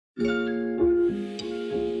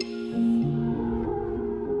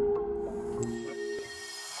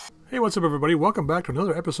Hey, what's up everybody? Welcome back to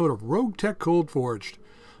another episode of Roguetech Cold Forged.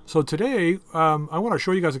 So today, I want to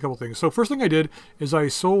show you guys a couple things. So first thing I did is I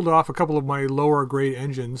sold off a couple of my lower grade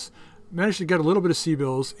engines, managed to get a little bit of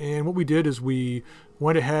C-bills, and what we did is we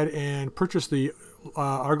went ahead and purchased the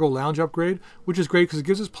Argo Lounge upgrade, which is great because it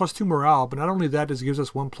gives us +2 morale, but not only that, it gives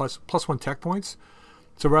us plus one tech points.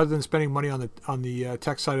 So rather than spending money on the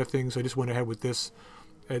tech side of things, I just went ahead with this.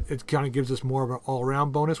 It kind of gives us more of an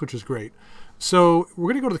all-around bonus, which is great. So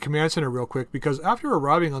we're going to go to the command center real quick because after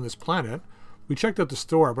arriving on this planet, we checked out the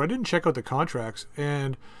store, but I didn't check out the contracts.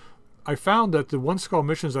 And I found that the one skull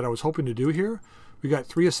missions that I was hoping to do here, we got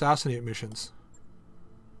 3 assassinate missions,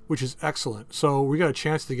 which is excellent. So we got a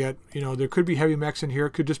chance to get, there could be heavy mechs in here.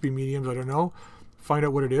 It could just be mediums. I don't know. Find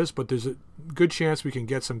out what it is, but there's a good chance we can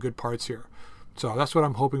get some good parts here. So that's what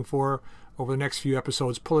I'm hoping for over the next few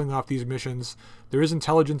episodes, pulling off these missions. There is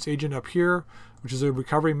Intelligence Agent up here, which is a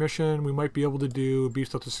recovery mission. We might be able to do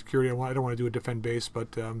beefed up the security. I don't want to do a defend base,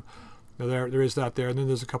 but there is that there. And then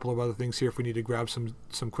there's a couple of other things here if we need to grab some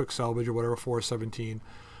quick salvage or whatever, 417.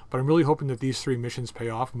 But I'm really hoping that these 3 missions pay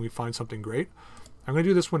off and we find something great. I'm going to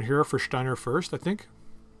do this one here for Steiner first, I think.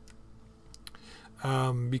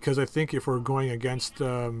 Because I think if we're going against,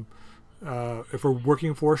 if we're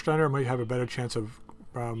working for Steiner, I might have a better chance of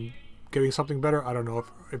getting something better. I don't know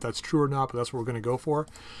if that's true or not, but that's what we're going to go for.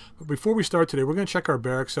 But before we start today, we're going to check our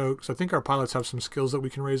barracks out, because I think our pilots have some skills that we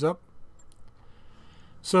can raise up.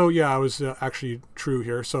 So yeah, I was actually true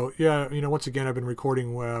here. So yeah, once again, I've been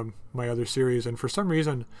recording my other series, and for some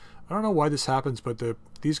reason, I don't know why this happens, but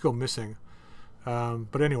these go missing.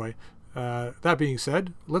 But anyway, that being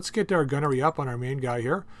said, let's get our gunnery up on our main guy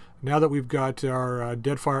here. Now that we've got our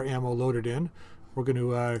deadfire ammo loaded in, we're going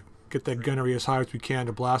to get that gunnery as high as we can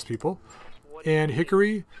to blast people. And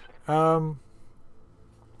Hickory,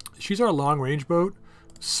 she's our long-range boat,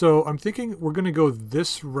 so I'm thinking we're going to go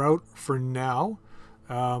this route for now.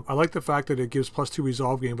 I like the fact that it gives +2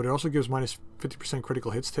 resolve gain, but it also gives -50%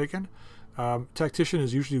 critical hits taken. Tactician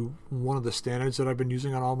is usually one of the standards that I've been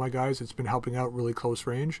using on all my guys. It's been helping out really close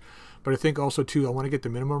range, but I think also too I want to get the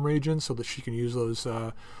minimum range in so that she can use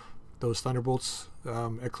those thunderbolts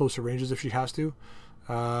at closer ranges if she has to.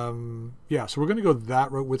 Yeah, so we're going to go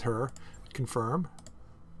that route with her. Confirm.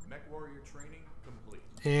 Mech warrior training complete.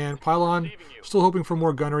 And Pylon, still hoping for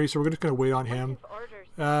more gunnery, so we're just going to wait on him.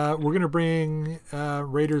 We're going to bring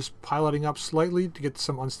Raiders piloting up slightly to get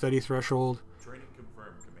some unsteady threshold. Training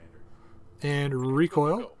confirmed, Commander. And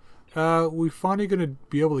recoil. We're finally going to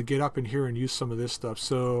be able to get up in here and use some of this stuff.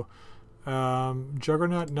 So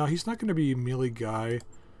Juggernaut, no, he's not going to be a melee guy.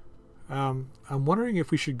 I'm wondering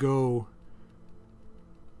if we should go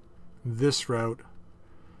this route,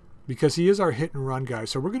 because he is our hit and run guy.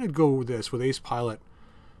 So we're going to go with this with Ace Pilot.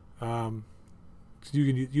 You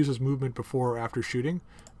can use his movement before or after shooting.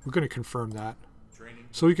 We're going to confirm that.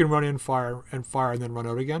 So he can run in, fire, and then run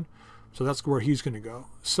out again. So that's where he's going to go.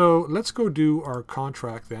 So let's go do our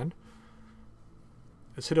contract then.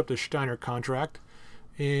 Let's hit up the Steiner contract.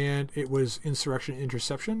 And it was Insurrection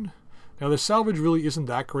Interception. Now the salvage really isn't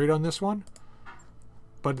that great on this one,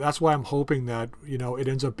 but that's why I'm hoping that, it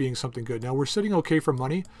ends up being something good. Now we're sitting okay for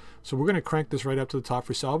money, so we're going to crank this right up to the top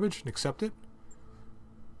for salvage and accept it.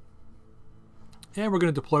 And we're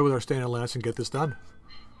going to deploy with our standard lance and get this done.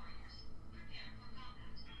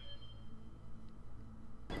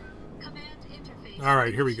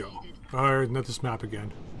 Alright, here we go. Alright, not this map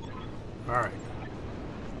again. Alright.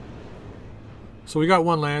 So we got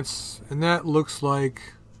 1 lance, and that looks like...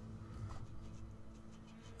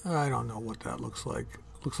 I don't know what that looks like.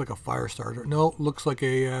 Looks like a fire starter. No, looks like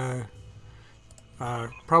a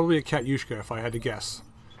probably a Katyushka if I had to guess.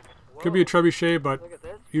 Could be a trebuchet, but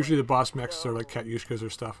usually the boss mechs are like Katyushkas or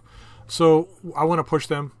stuff. So I want to push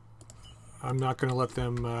them. I'm not going to let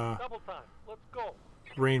them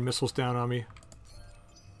rain missiles down on me.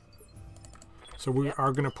 So we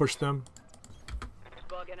are going to push them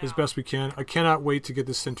as best we can. I cannot wait to get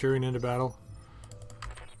this Centurion into battle.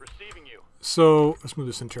 So let's move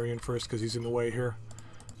the Centurion first because he's in the way here.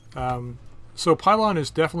 So Pylon is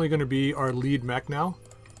definitely going to be our lead mech now.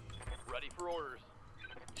 Ready for orders.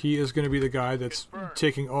 He is going to be the guy that's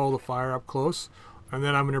taking all the fire up close. And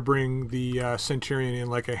then I'm going to bring the Centurion in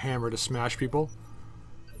like a hammer to smash people.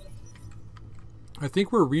 I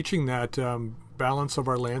think we're reaching that balance of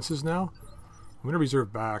our lances now. I'm going to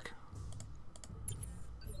reserve back.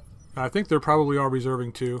 I think they're probably all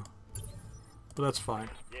reserving too. But that's fine.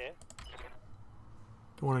 Yeah.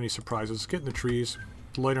 Don't want any surprises. Get in the trees.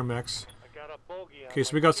 Lighter mechs. Okay,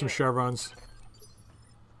 so we got some chevrons.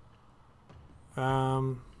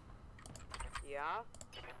 Yeah.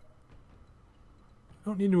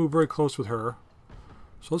 Don't need to move very close with her.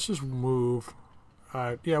 So let's just move.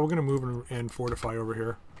 Yeah, we're going to move and fortify over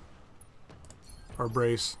here. Or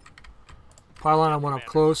brace. Pylon, I want up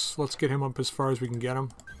close. Let's get him up as far as we can get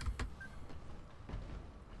him.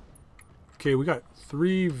 Okay, we got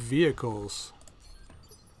 3 vehicles.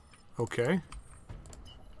 Okay.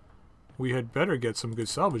 We had better get some good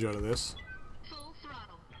salvage out of this. Full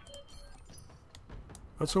throttle.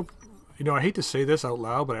 Let's hope... You know, I hate to say this out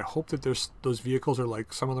loud, but I hope that those vehicles are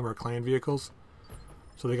like... Some of them are clan vehicles.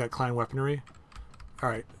 So they got clan weaponry.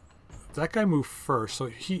 Alright. That guy moved first, so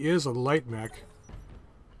he is a light mech.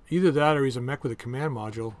 Either that or he's a mech with a command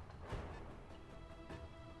module.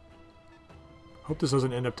 Hope this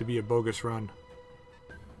doesn't end up to be a bogus run.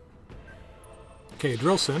 Okay,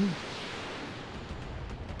 Drillson.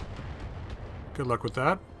 Good luck with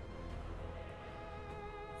that.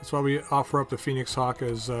 That's why we offer up the Phoenix Hawk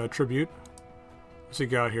as tribute. What's he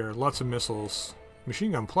got here? Lots of missiles.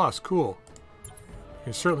 Machine Gun Plus, cool. You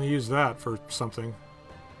can certainly use that for something.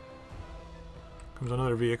 Comes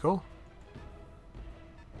another vehicle.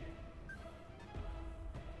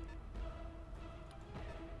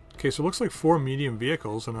 Okay, so it looks like 4 medium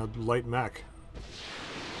vehicles and a light mech.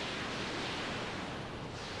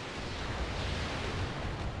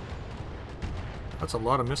 That's a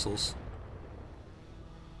lot of missiles.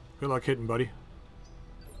 Good luck hitting, buddy.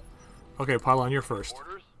 Okay, Pylon, you're first.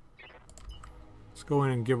 Orders? Let's go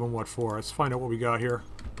in and give them what for. Let's find out what we got here.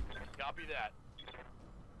 Copy that.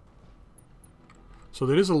 So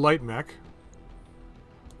that is a light mech.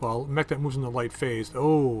 Well, mech that moves in the light phase.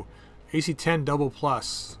 Oh, AC-10 double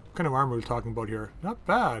plus. What kind of armor are we talking about here? Not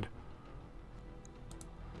bad.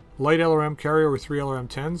 Light LRM carrier with 3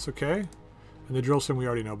 LRM-10s, okay. And the drill sim we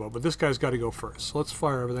already know about, but this guy's got to go first. So let's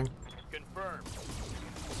fire everything. Confirmed.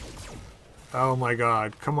 Oh my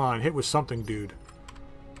god, come on, hit with something, dude.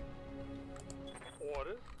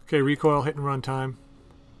 Orders? Okay, recoil, hit and run time.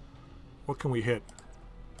 What can we hit?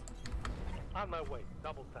 On my way.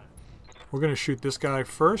 Double time. We're going to shoot this guy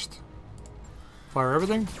first. Fire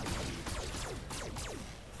everything.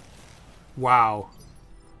 Wow.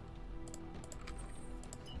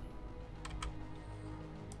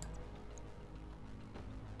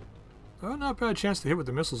 Oh, not bad chance to hit with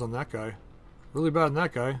the missiles on that guy. Really bad on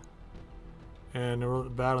that guy. And really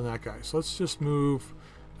bad on that guy. So let's just move...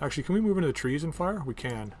 Actually, can we move into the trees and fire? We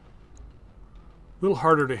can. A little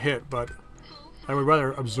harder to hit, but I would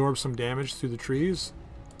rather absorb some damage through the trees.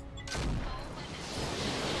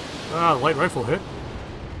 Ah, light rifle hit.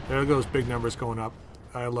 There goes big numbers going up.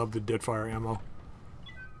 I love the Deadfire ammo.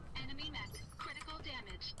 Enemy mech. Critical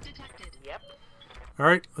damage detected. Yep.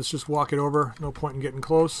 Alright, let's just walk it over. No point in getting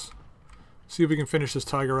close. See if we can finish this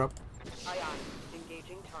tiger up. Aye, aye.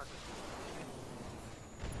 Engaging target.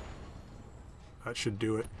 That should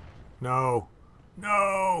do it. No.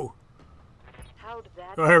 No! How did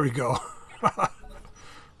that... Oh, there we go.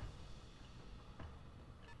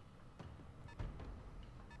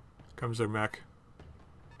 Comes their mech.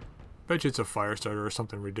 Bet you it's a fire starter or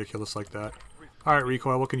something ridiculous like that. Alright,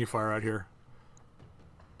 recoil, what can you fire out here?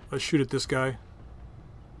 Let's shoot at this guy.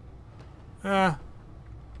 I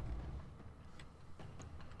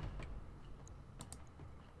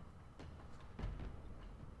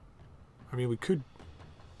mean, we could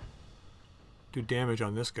do damage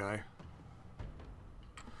on this guy.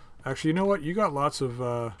 Actually, you know what? You got lots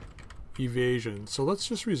of evasion, so let's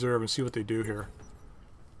just reserve and see what they do here.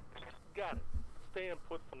 Got it. Stay and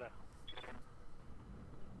put for now.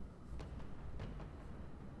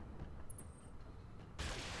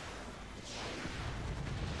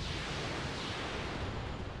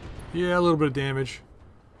 Yeah, a little bit of damage.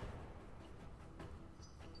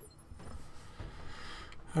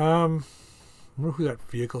 I wonder who that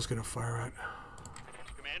vehicle's gonna fire at.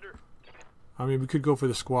 Commander? I mean, we could go for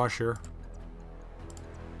the squash here.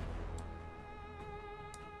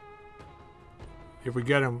 If we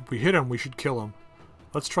get him, we hit him, we should kill him.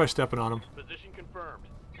 Let's try stepping on him. Position confirmed.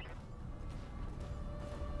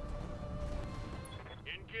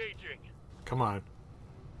 Engaging. Come on.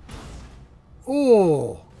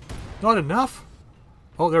 Oh! Not enough?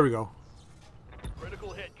 Oh, there we go.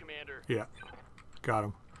 Critical hit, Commander. Yeah. Got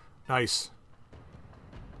him. Nice.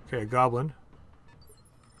 Okay, a goblin.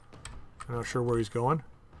 I'm not sure where he's going.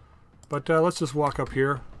 But let's just walk up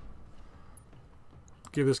here.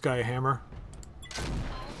 Give this guy a hammer.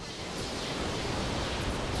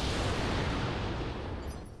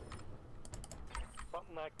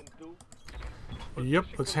 Something I can do. Yep,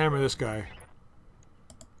 let's hammer this guy.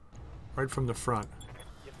 Right from the front.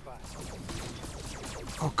 Get by.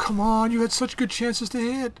 Oh, come on! You had such good chances to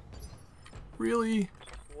hit! Really?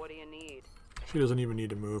 What do you need? She doesn't even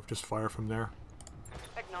need to move. Just fire from there.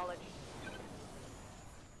 Acknowledge.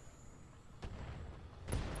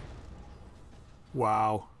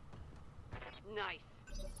 Wow. Nice.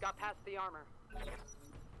 Got past the armor.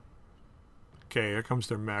 Okay, here comes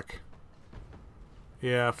their mech.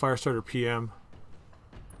 Yeah, Firestarter PM.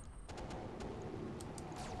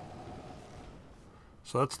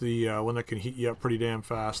 So that's the one that can heat you up pretty damn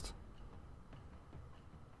fast.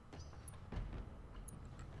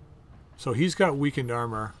 So he's got weakened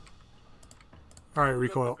armor. Alright,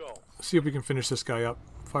 recoil. Let's see if we can finish this guy up.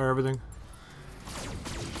 Fire everything.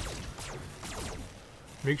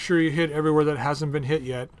 Make sure you hit everywhere that hasn't been hit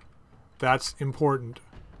yet. That's important.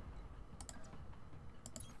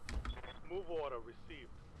 Move order received.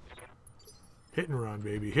 Hit and run,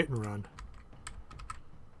 baby. Hit and run.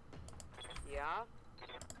 Yeah?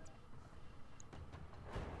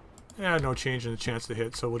 Yeah, no change in the chance to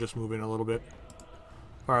hit, so we'll just move in a little bit.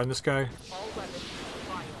 Fire on this guy. All weapons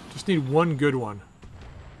fire. Just need one good one.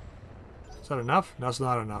 Is that enough? That's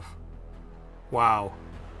not enough. Wow.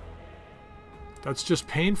 That's just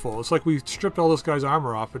painful. It's like we stripped all this guy's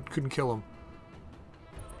armor off but couldn't kill him.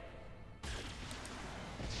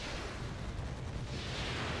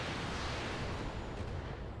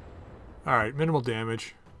 Alright, minimal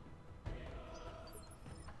damage.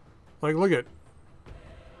 Like, look at...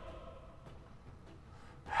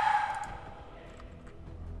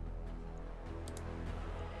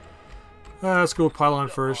 let's go pylon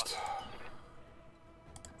first.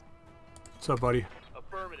 What's up, buddy?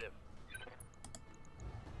 Affirmative.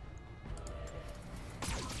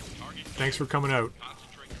 Thanks for coming out.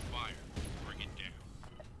 Concentrate fire. Bring it down.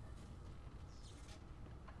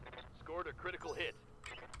 Scored a critical hit.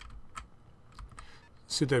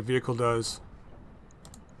 See what that vehicle does.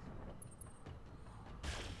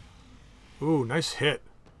 Ooh, nice hit.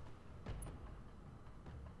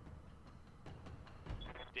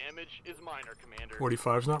 Damage is minor, Commander.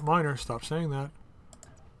 45's not minor. Stop saying that.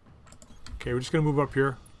 Okay, we're just going to move up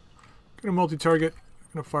here. Going to multi-target.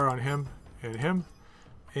 Going to fire on him and him.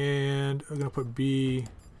 And I'm going to put B,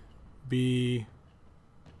 B.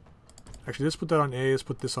 Actually, let's put that on A. Let's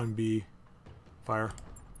put this on B. Fire.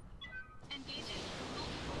 Engaging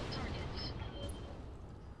multiple targets.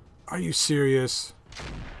 Are you serious?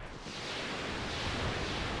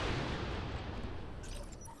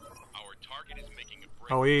 Our target is making a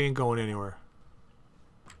break. Oh, he ain't going anywhere.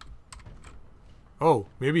 Oh,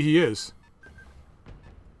 maybe he is.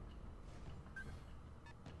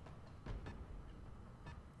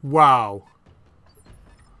 Wow.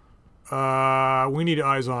 We need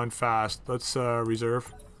eyes on fast. Let's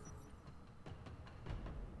reserve.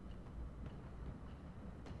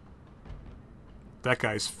 That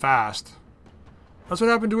guy's fast. That's what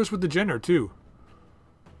happened to us with the Jenner too.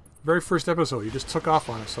 Very first episode, he just took off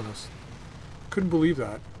on us. Couldn't believe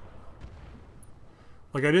that.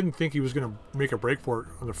 Like, I didn't think he was gonna make a break for it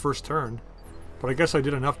on the first turn, but I guess I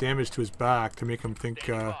did enough damage to his back to make him think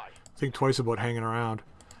twice about hanging around.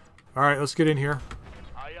 All right, let's get in here.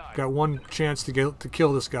 Aye, aye. Got one chance to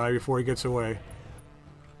kill this guy before he gets away.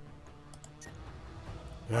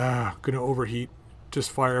 Ah, gonna overheat.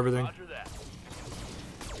 Just fire everything. Roger that.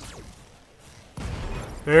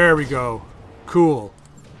 There we go. Cool.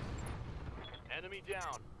 Enemy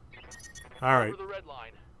down. All right. Over the red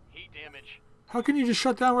line. Heat damage. How can you just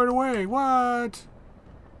shut down right away? What?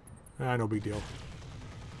 Ah, no big deal.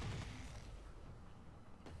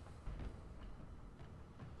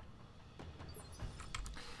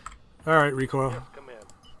 All right, recoil. Yes, command.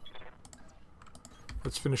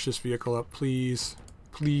 Let's finish this vehicle up, please.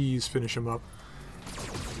 Please finish him up.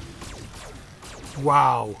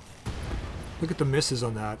 Wow. Look at the misses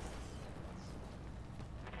on that.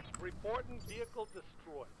 Reporting vehicle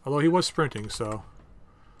destroyed. Although he was sprinting, so.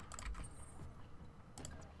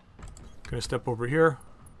 Gonna step over here.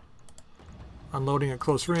 Unloading at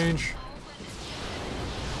close range.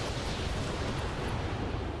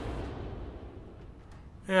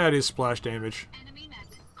 Yeah, it is splash damage. Enemy mech.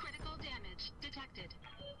 Critical damage detected.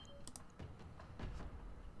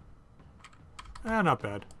 Ah, not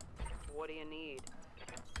bad. What do you need?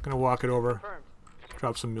 Gonna walk it over. Confirmed.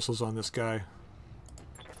 Drop some missiles on this guy.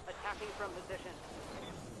 Attacking from position.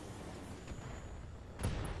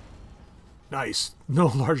 Nice. No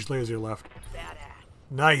large laser left. Badass.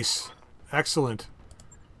 Nice. Excellent.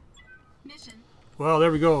 Mission. Well,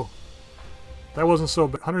 there we go. That wasn't so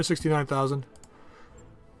bad. 169,000.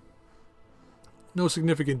 No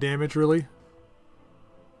significant damage, really.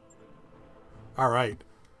 Alright.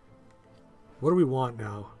 What do we want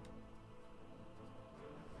now?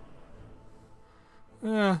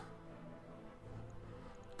 A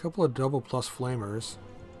couple of double plus flamers.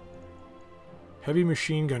 Heavy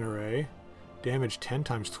machine gun array. Damage 10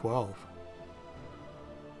 times 12.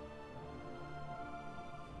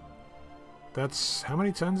 That's, how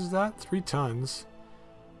many tons is that? 3 tons.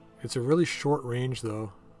 It's a really short range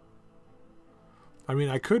though. I mean,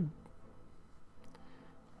 I could...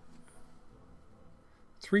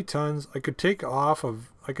 3 tons. I could take off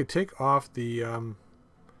the,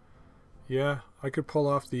 yeah, I could pull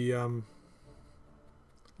off the,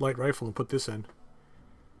 light rifle and put this in.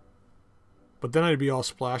 But then I'd be all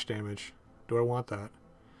splash damage. Do I want that?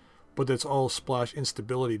 But that's all splash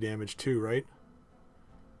instability damage too, right?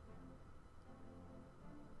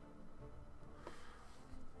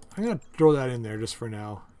 I'm going to throw that in there just for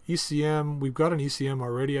now. ECM, we've got an ECM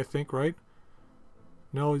already, I think, right?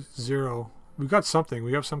 No, 0. We've got something.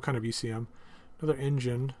 We have some kind of ECM. Another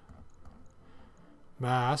engine.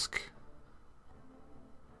 Mask.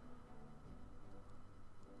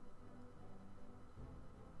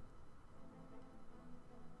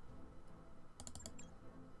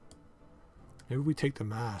 Maybe we take the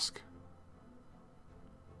mask.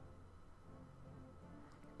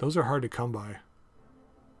 Those are hard to come by.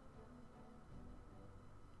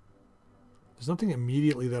 There's nothing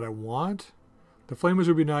immediately that I want. The flamers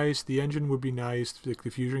would be nice. The engine would be nice. The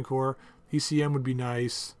fusion core. ECM would be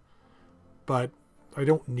nice. But I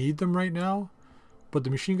don't need them right now. But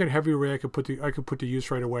the machine gun heavy array I could put to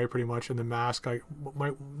use right away pretty much. And the mask I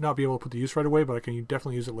might not be able to put to use right away, but I can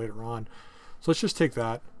definitely use it later on. So let's just take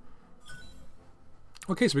that.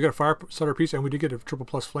 Okay, so we got a fire starter piece, and we did get a triple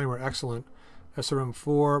plus flamer. Excellent.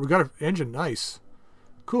 SRM4. We got an engine. Nice.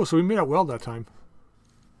 Cool. So we made out well that time.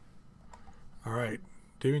 All right.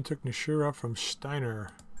 Davian took Nishira from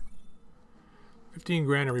Steiner. 15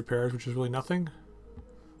 grand in repairs, which is really nothing.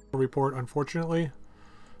 Report, unfortunately.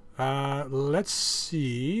 Let's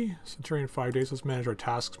see. Centurion 5 days. Let's manage our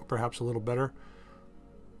tasks perhaps a little better.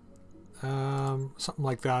 Something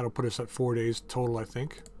like that will put us at 4 days total, I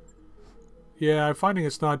think. Yeah, I'm finding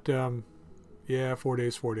it's not... yeah, 4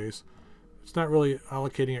 days, 4 days. It's not really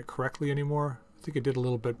allocating it correctly anymore. I think it did a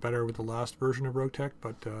little bit better with the last version of Roguetech,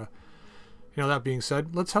 but... you know, that being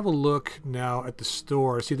said, let's have a look now at the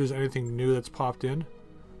store, see if there's anything new that's popped in.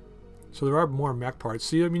 So there are more mech parts.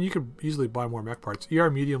 See, I mean, you could easily buy more mech parts.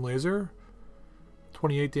 ER medium laser,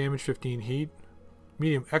 28 damage, 15 heat.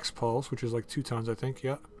 Medium X pulse, which is like 2 tons, I think,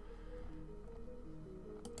 yeah.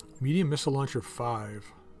 Medium missile launcher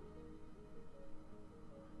 5.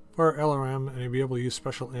 Fire LRM, and you'll be able to use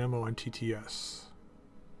special ammo on TTS.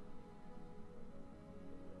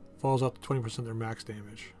 Falls out to 20% of their max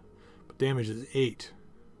damage. Damage is 8.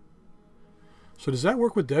 So does that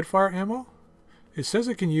work with deadfire ammo? It says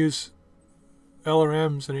it can use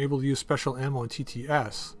LRMs and able to use special ammo in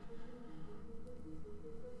TTS.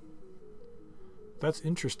 That's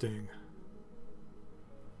interesting.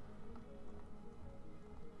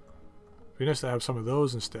 It'd be nice to have some of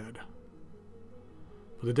those instead.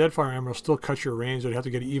 But the deadfire ammo will still cut your range. You'd have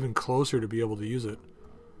to get even closer to be able to use it.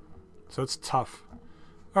 So that's tough.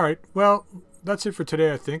 Alright, well, that's it for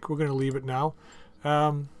today, I think. We're going to leave it now.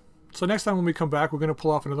 So next time when we come back, we're going to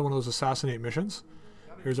pull off another one of those assassinate missions.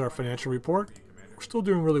 Here's our financial report. We're still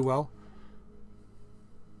doing really well.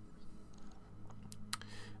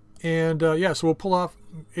 And yeah, so we'll pull off,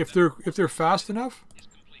 if they're fast enough,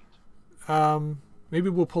 maybe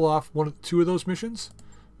we'll pull off 2 of those missions.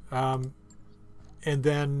 And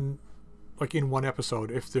then, like in one episode,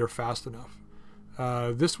 if they're fast enough.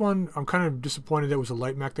 This one, I'm kind of disappointed that it was a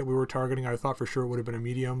light mech that we were targeting. I thought for sure it would have been a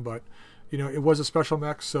medium, but you know, it was a special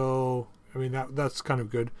mech, so I mean that's kind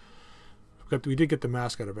of good. We did get the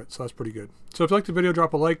mask out of it, so that's pretty good. So if you liked the video,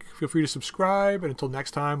 drop a like. Feel free to subscribe, and until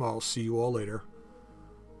next time, I'll see you all later.